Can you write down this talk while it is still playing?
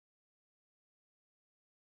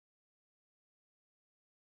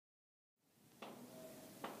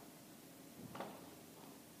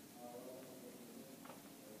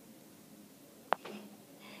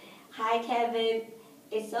Hi Kevin,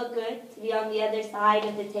 it's so good to be on the other side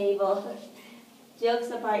of the table. Jokes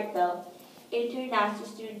apart though, International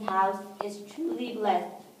Student House is truly blessed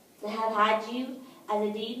to have had you as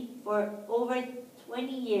a dean for over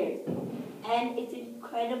 20 years. And it's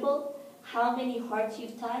incredible how many hearts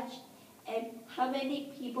you've touched and how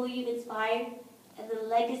many people you've inspired and the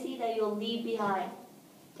legacy that you'll leave behind.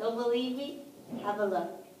 Don't believe me? Have a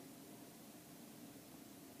look.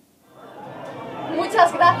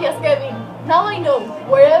 Muchas gracias, Kevin. Now I know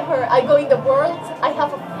wherever I go in the world, I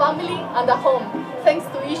have a family and a home, thanks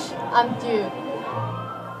to each and you.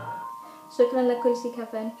 شكرا لكل شي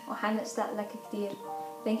كيفن وحنشتاق لك كثير.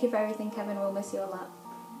 Thank you for everything, Kevin. We'll miss you a lot.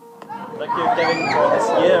 Thank you, Kevin, for this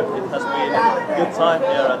year. It has been a good time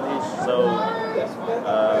here at Ish, so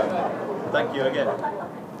thank you again.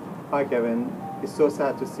 Hi, Kevin. It's so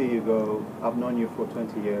sad to see you go. I've known you for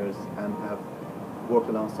 20 years and have worked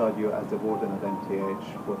alongside you as the warden at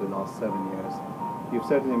MTH for the last 7 years. You've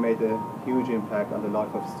certainly made a huge impact on the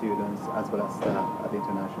life of students as well as staff at the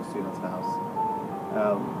International Students House.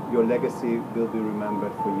 Your legacy will be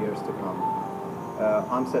remembered for years to come.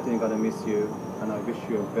 I'm certainly going to miss you, and I wish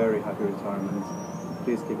you a very happy retirement.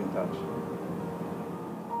 Please keep in touch.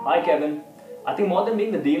 Hi Kevin. I think more than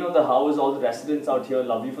being the dean of the house, all the residents out here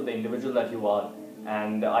love you for the individual that you are.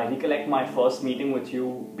 And I recollect my first meeting with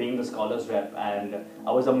you being the scholars rep, and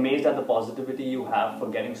I was amazed at the positivity you have for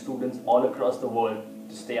getting students all across the world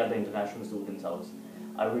to stay at the International Students House.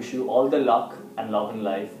 I wish you all the luck and love in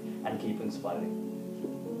life, and keep inspiring.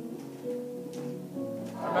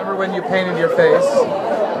 I remember when you painted your face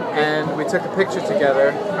and we took a picture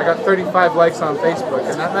together. I got 35 likes on Facebook,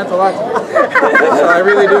 and that meant a lot to me. So I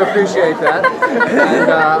really do appreciate that,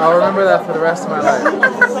 and I'll remember that for the rest of my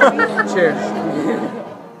life. Cheers.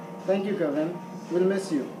 Thank you, Kevin. We'll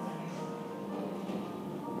miss you.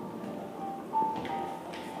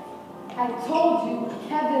 I told you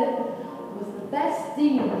Kevin was the best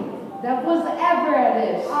dean that was ever at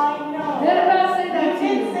Ish. I know. Didn't I say that to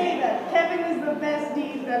you? You did say that. Kevin is the best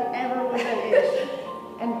dean that ever was at Ish.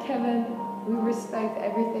 And Kevin, we respect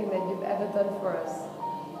everything that you've ever done for us.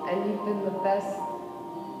 And you've been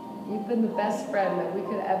the best friend that we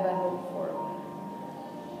could ever hope for.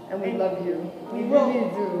 And we love you. We really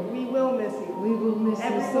do. We will miss you. We will miss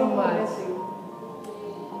you so much.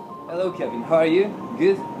 Hello Kevin, how are you?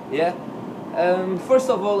 Good? Yeah? First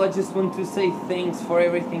of all, I just want to say thanks for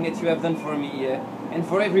everything that you have done for me and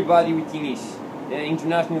for everybody within Ish,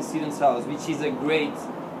 International Students House, which is a great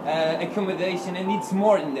accommodation, and it's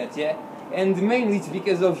more than that, yeah? And mainly it's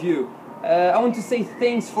because of you. I want to say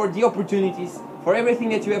thanks for the opportunities, for everything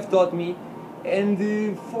that you have taught me, and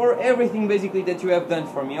for everything basically that you have done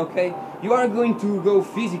for me, okay? You are going to go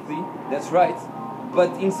physically, that's right,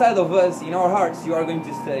 but inside of us, in our hearts, you are going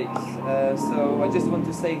to stay. So I just want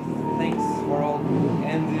to say thanks for all,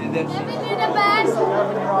 and that's it. Kevin, you're the best!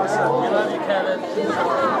 Kevin, you're awesome. We love you, Kevin.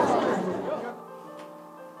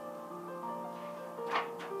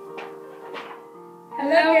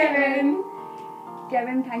 Hello, Kevin.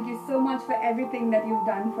 Kevin, thank you so much for everything that you've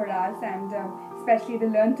done for us, and especially the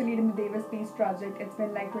Learn to Lead in the Davis Peace Project. It's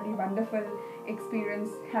been like really wonderful experience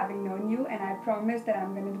having known you, and I promise that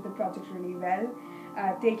I'm going to do the project really well.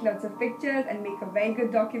 Take lots of pictures and make a very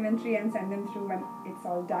good documentary and send them through when it's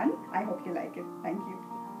all done. I hope you like it. Thank you.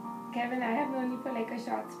 Kevin, I have known you for like a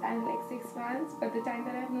short span, like 6 months, but the time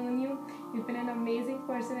that I've known you, you've been an amazing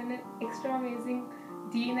person and an extra amazing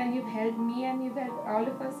dean, and you've helped me and you've helped all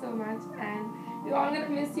of us so much, and we're all going to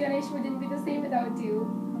miss you, and Ish wouldn't be the same without you.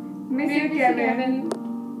 Miss you, Kevin.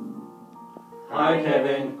 Hi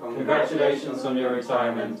Kevin, congratulations on your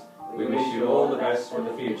retirement. We wish you all the best for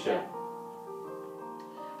the future.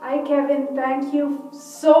 Hi Kevin, thank you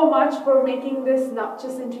so much for making this not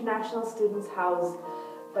just International Students House,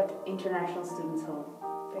 but International Students Home.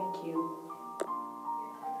 Thank you.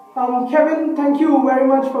 Kevin, thank you very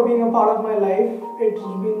much for being a part of my life. It's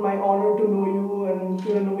been my honor to know you, and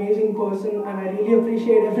you're an amazing person, and I really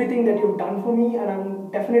appreciate everything that you've done for me, and I'm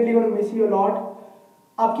definitely going to miss you a lot.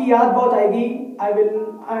 Aapki yaad bahut aayegi.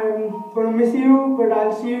 I'm going to miss you, but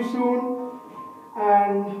I'll see you soon.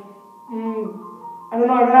 And I don't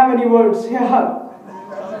know, I don't have any words. Yeah.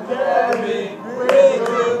 Kevin, we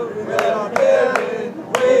do. We love Kevin,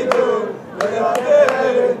 we do. We love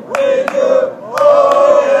Kevin, we do.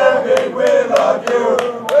 Oh, Kevin, we love you.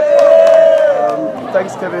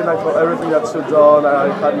 Thanks Kevin, like, for everything that you've done. I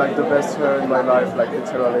had like the best year in my life, like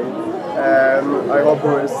literally. I hope we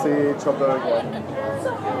will see each other again.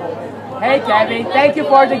 Hey Kevin, thank you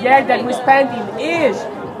for the year that we spent in Ish.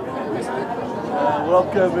 Well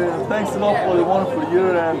Kevin, thanks a lot for the wonderful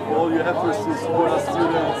year and for all your efforts to support our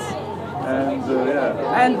students. And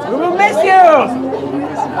yeah. And we will miss you!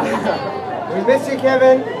 We miss you,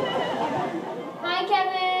 Kevin. Hi,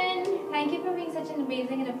 Kevin. Thank you for being such an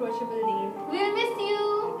amazing and approachable dean. We'll miss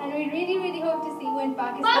you, and we really, really hope to see you in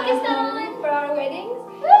Pakistan for our weddings.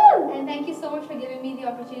 Woo! And thank you so much for giving me the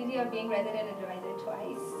opportunity of being resident advisor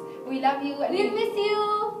twice. We love you, and we'll miss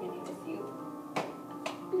you. Really miss you.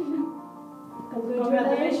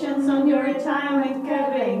 Congratulations on your retirement,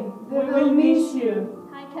 Kevin. We will miss you.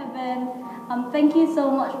 Hi, Kevin. Thank you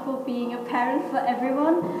so much for being a parent for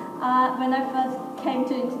everyone. When I first came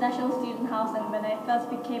to International Student House and when I first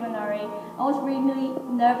became an RA, I was really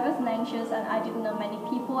nervous and anxious, and I didn't know many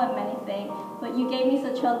people and many things. But you gave me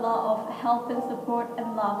such a lot of help and support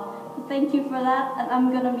and love. So thank you for that, and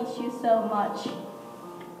I'm gonna miss you so much.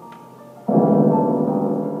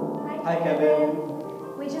 Hi, Kevin.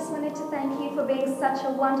 We just wanted to thank you for being such a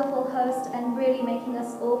wonderful host and really making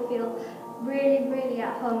us all feel really, really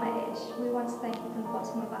at home at Ish. We want to thank you from the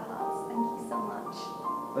bottom of our hearts. Thank you so much.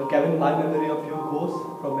 Well, Kevin, my memory of you goes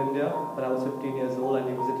from India when I was 15 years old and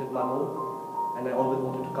you visited my home. And I always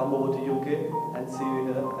wanted to come over to UK and see you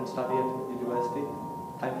here and study at university.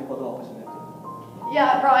 Thank you for the opportunity.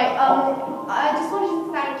 Yeah, right. I just wanted to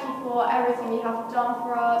thank you for everything you have done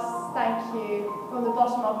for us. Thank you from the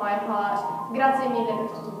bottom of my heart. Grazie mille per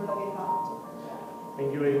tutto quello che hai fatto.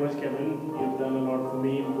 Thank you very much, Kevin. You've done a lot for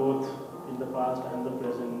me, both in the past and the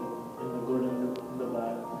present, in the good and the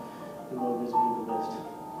bad. You've always been the best.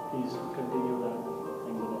 Please continue that.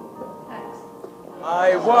 Thanks a lot. Thanks.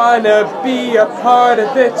 I wanna be a part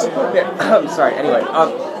of it. I'm sorry. Anyway,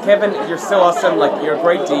 Kevin, you're so awesome. Like, you're a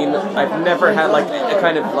great dean. I've never had like a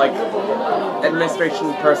kind of like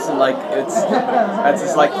administration person like that's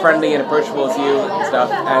as like friendly and approachable as you and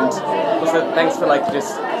stuff. And also, thanks for like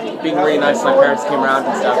just being really nice. My parents came around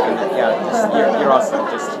and stuff. And yeah, just, you're awesome.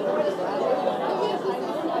 Just.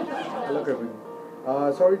 Hello, Kevin.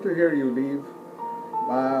 Sorry to hear you leave.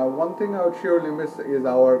 One thing I would surely miss is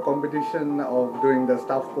our competition of doing the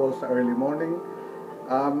staff course early morning.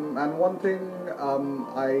 And one thing,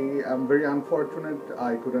 I am very unfortunate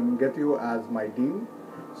I couldn't get you as my dean.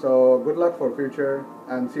 So good luck for future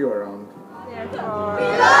and see you around. We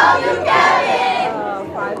love you,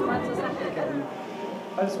 Kevin! 5 months or something.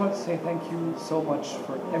 I just want to say thank you so much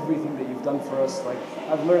for everything that you've done for us. Like,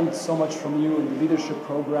 I've learned so much from you in the leadership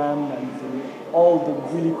program and in all the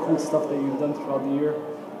really cool stuff that you've done throughout the year.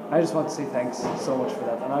 I just want to say thanks so much for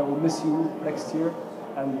that, and I will miss you next year,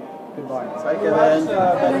 and goodbye. Hi, Kevin.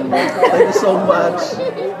 Thank you so much.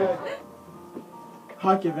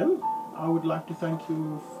 Hi, Kevin. I would like to thank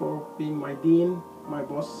you for being my dean, my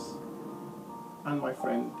boss, and my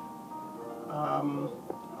friend.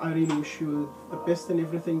 I really wish you the best in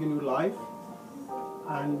everything in your life,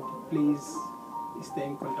 and please stay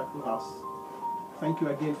in contact with us. Thank you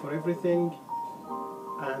again for everything,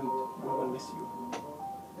 and we will miss you.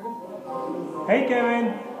 Hey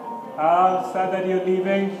Kevin, sad that you're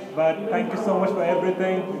leaving, but thank you so much for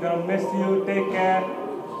everything. We're gonna miss you. Take care.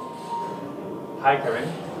 Hi Kevin.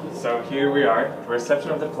 So here we are, the reception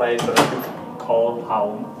of the place that I've been called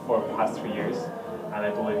home for the past 3 years, and I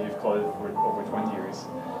believe you've called it for over 20 years.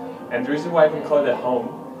 And the reason why I can call it a home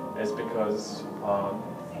is because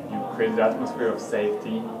you created an atmosphere of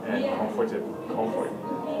safety and comfort.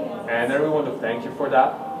 And I really want to thank you for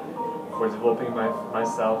that, for developing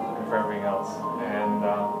myself and for everything else. And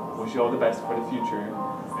wish you all the best for the future,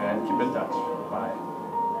 and keep in touch. Bye.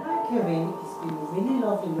 Hi Kevin, it's been really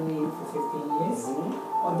lovely knowing you for 15 years.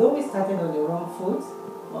 Although we started on the wrong foot,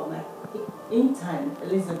 but in time,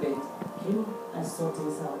 Elizabeth came and sorted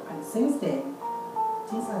things out. And since then,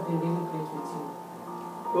 things have been really great with you.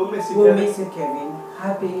 We'll miss you, We'll Kevin. miss you, Kevin.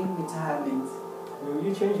 Happy retirement. Will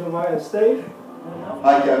you change your mind and stay?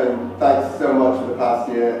 Hi Kevin, thanks so much for the past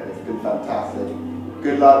year. It's been fantastic.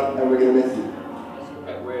 Good luck, and we're going to miss you.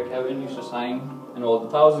 Where Kevin used to sign, and all the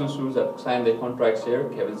thousands of students that signed their contracts here,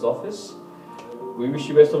 Kevin's office. We wish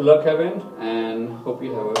you best of luck, Kevin, and hope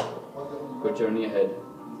you have a good journey ahead.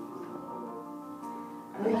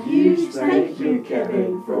 A huge thank you,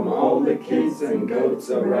 Kevin, from all the kids and goats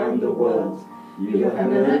around the world. You have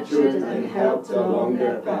nurtured and helped along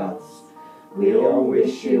their paths. We all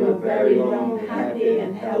wish you a very long, happy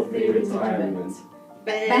and healthy retirement.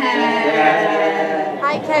 Hi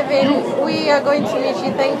Kevin, we are going to miss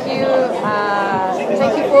you. Thank you.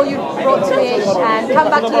 Thank you for all you brought to Ish, and come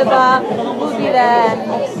back to the bar. We'll be there.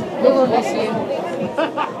 We will miss you.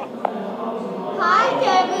 Hi,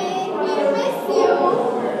 Kevin. We miss you.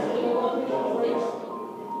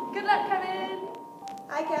 Good luck, Kevin.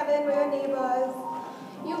 Hi, Kevin. We're your neighbors.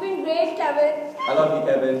 You've been great, Kevin. I love you,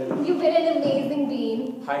 Kevin. You've been an amazing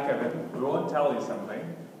dean. Hi Kevin, we want to tell you something.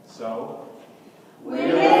 So, we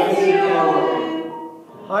miss you, Kevin.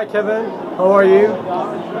 Hi Kevin, how are you?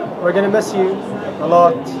 We're gonna miss you a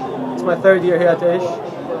lot. It's my 3rd year here at Ish,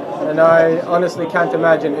 and I honestly can't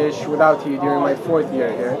imagine Ish without you during my 4th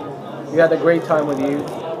year here. We had a great time with you.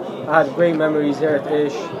 I had great memories here at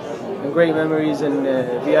Ish, and great memories in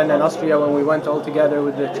Vienna and Austria when we went all together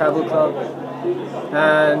with the travel club.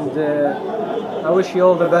 And I wish you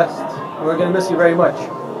all the best. We're gonna miss you very much.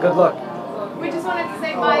 Good luck. We just wanted to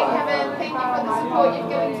say bye, Kevin. Thank you for the support you've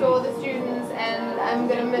given to all the students, and I'm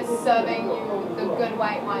going to miss serving you the good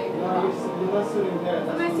white wine. I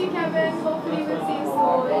miss you, Kevin. Hopefully we'll see you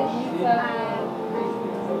soon.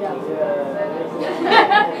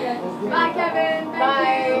 Bye, Kevin.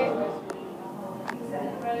 Bye.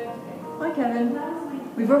 Hi, Kevin.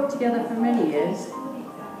 We've worked together for many years.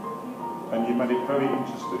 And you made it very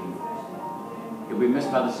interesting. You'll be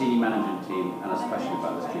missed by the senior management team and especially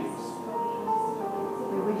by the students.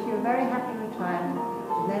 We wish you a very happy retirement,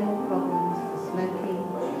 no more problems for smoking,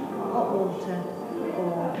 hot water,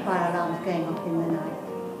 or fire alarms going off in the night.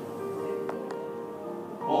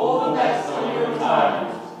 All the best on your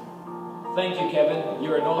retirement. Thank you, Kevin.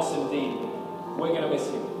 You're an awesome dean. We're going to miss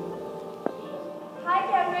you. Hi,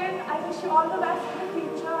 Kevin. I wish you all the best for the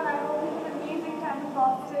future, and I hope you have an amazing time in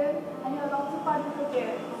Boston and you have lots of fun with your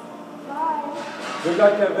kids. Bye. Good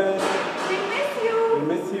luck, Kevin. We miss you. We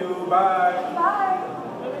miss you. Bye. Bye.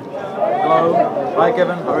 Hello. Hi,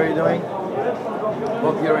 Kevin. How are you doing?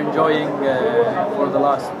 Hope you're enjoying for the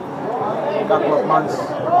last couple of months.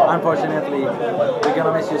 Unfortunately, we're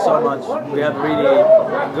gonna miss you so much. We had really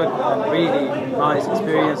good and really nice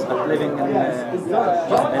experience of living in Ish.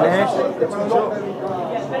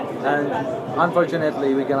 And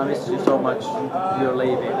unfortunately, we're gonna miss you so much. You're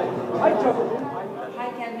leaving. Hi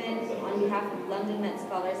Kevin, on behalf of London Met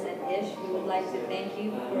Scholars at Ish, we would like to thank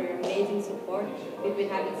you for your amazing support. We've been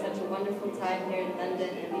having such a wonderful time here in London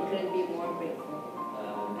and we couldn't be more grateful.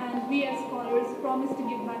 And we as scholars promise to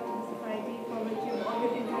give back to the society for which you've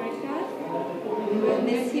always encouraged us. We will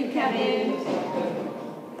miss you, Kevin.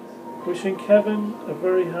 Wishing Kevin a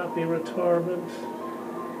very happy retirement.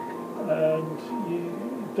 And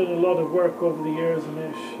you've done a lot of work over the years in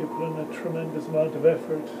Ish. You've put in a tremendous amount of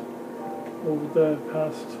effort over the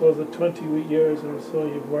past, 20 years or so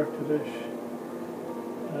you've worked at Ish.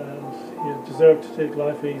 And you deserve to take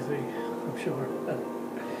life easy, I'm sure.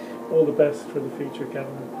 All the best for the future,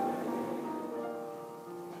 Kevin.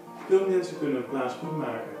 Veel mensen kunnen een plaats goed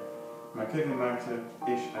maken, maar Kevin maakte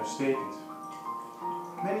Ish uitstekend.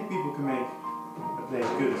 Many people can make a place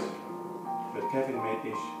good, but Kevin made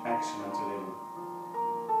Ish excellent to live in.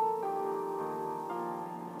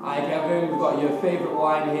 Hi Kevin, we've got your favourite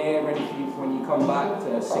wine here, ready for you for when you come back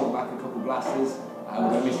to sink back a couple glasses. We're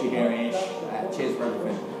going to miss you here, Ish. Cheers for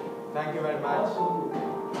everything. Thank you very much.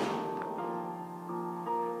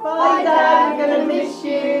 Bye, Dad. We're gonna miss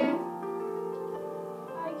you.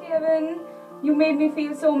 Hi, Kevin. You made me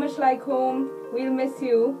feel so much like home. We'll miss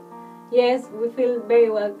you. Yes, we feel very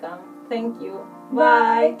welcome. Thank you.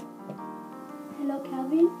 Bye. Hello,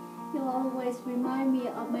 Kevin. You always remind me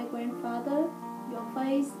of my grandfather. Your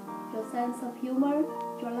face, your sense of humor,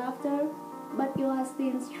 your laughter, but you are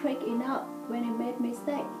still strict enough when I made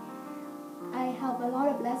mistakes. I have a lot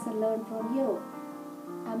of lessons learned from you.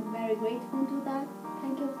 I'm very grateful to that.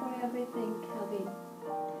 Thank you for everything, Kevin.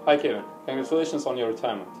 Hi Kevin, congratulations on your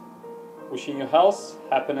retirement. Wishing you health,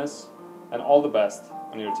 happiness, and all the best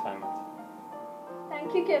on your retirement.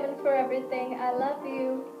 Thank you, Kevin, for everything. I love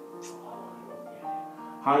you.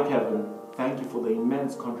 Hi Kevin, thank you for the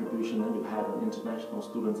immense contribution that you've had on International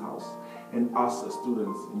Students House and us as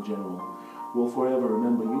students in general. We'll forever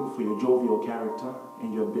remember you for your jovial character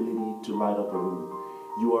and your ability to light up a room.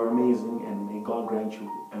 You are amazing and may God grant you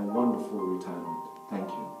a wonderful retirement. Thank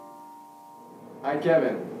you. Hi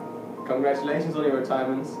Kevin, congratulations on your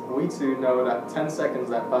retirement. We too know that 10 seconds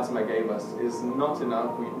that Fatima gave us is not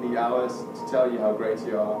enough. We need hours to tell you how great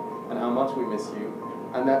you are and how much we miss you.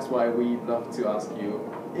 And that's why we'd love to ask you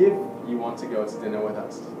if you want to go to dinner with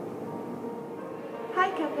us. Hi,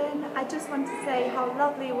 Kevin. I just want to say how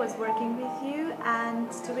lovely it was working with you and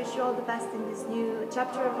to wish you all the best in this new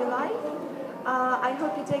chapter of your life. I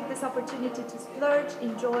hope you take this opportunity to splurge,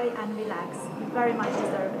 enjoy and relax. You very much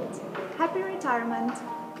deserve it. Happy retirement.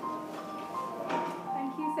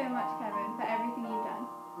 Thank you so much, Kevin, for everything you've done.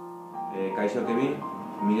 Kaixo Kevin,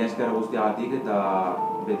 mila esker guztiagatik eta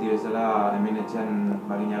beti bezala hemen etxean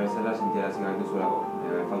bagina bezala sentiarazi gaituzuelako.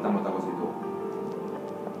 Falta motako zitu.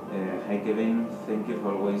 Hi Kevin, thank you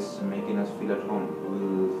for always making us feel at home.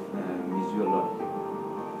 We'll miss you a lot.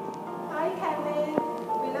 Hi, Kevin.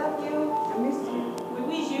 We love you. We miss you. We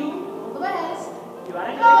wish you all the best. Hey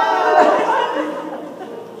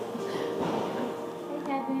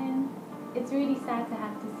Kevin, it's really sad to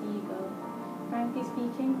have to see you go. Frankly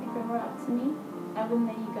speaking, if it were up to me, I wouldn't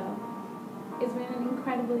let you go. It's been an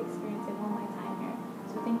incredible experience in all my time here,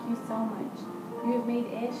 so thank you so much. You have made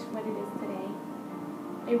Ish what it is today.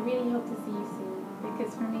 I really hope to see you soon,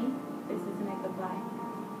 because for me, this isn't a goodbye.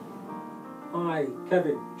 Hi,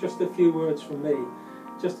 Kevin. Just a few words from me.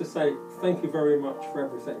 Just to say thank you very much for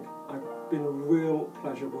everything. It's been a real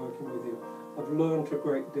pleasure working with you. I've learned a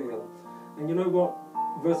great deal. And you know what?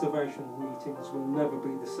 Reservation meetings will never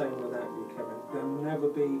be the same without you, Kevin. They'll never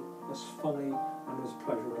be as funny and as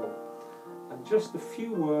pleasurable. And just a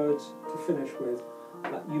few words to finish with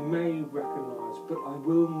that you may recognise, but I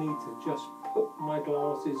will need to just put my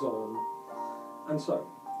glasses on.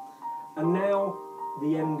 And now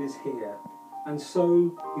the end is here. And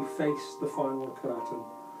so we face the final curtain.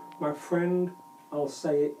 My friend, I'll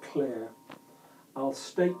say it clear. I'll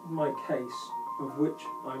state my case, of which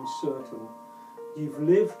I'm certain. You've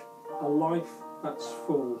lived a life that's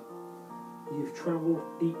full. You've travelled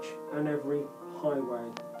each and every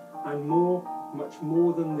highway. And more, much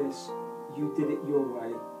more than this, you did it your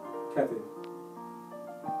way, Kevin.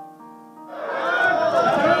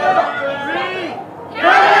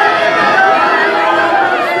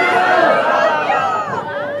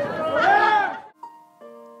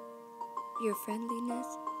 Your friendliness,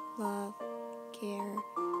 love, care,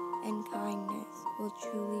 and kindness will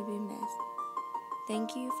truly be missed.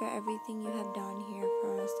 Thank you for everything you have done here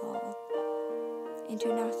for us all.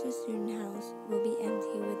 International Student House will be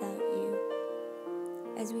empty without you.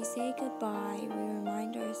 As we say goodbye, we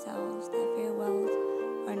remind ourselves that farewells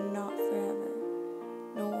are not forever,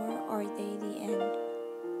 nor are they the end.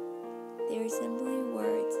 They are simply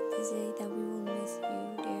words to say that we will miss you.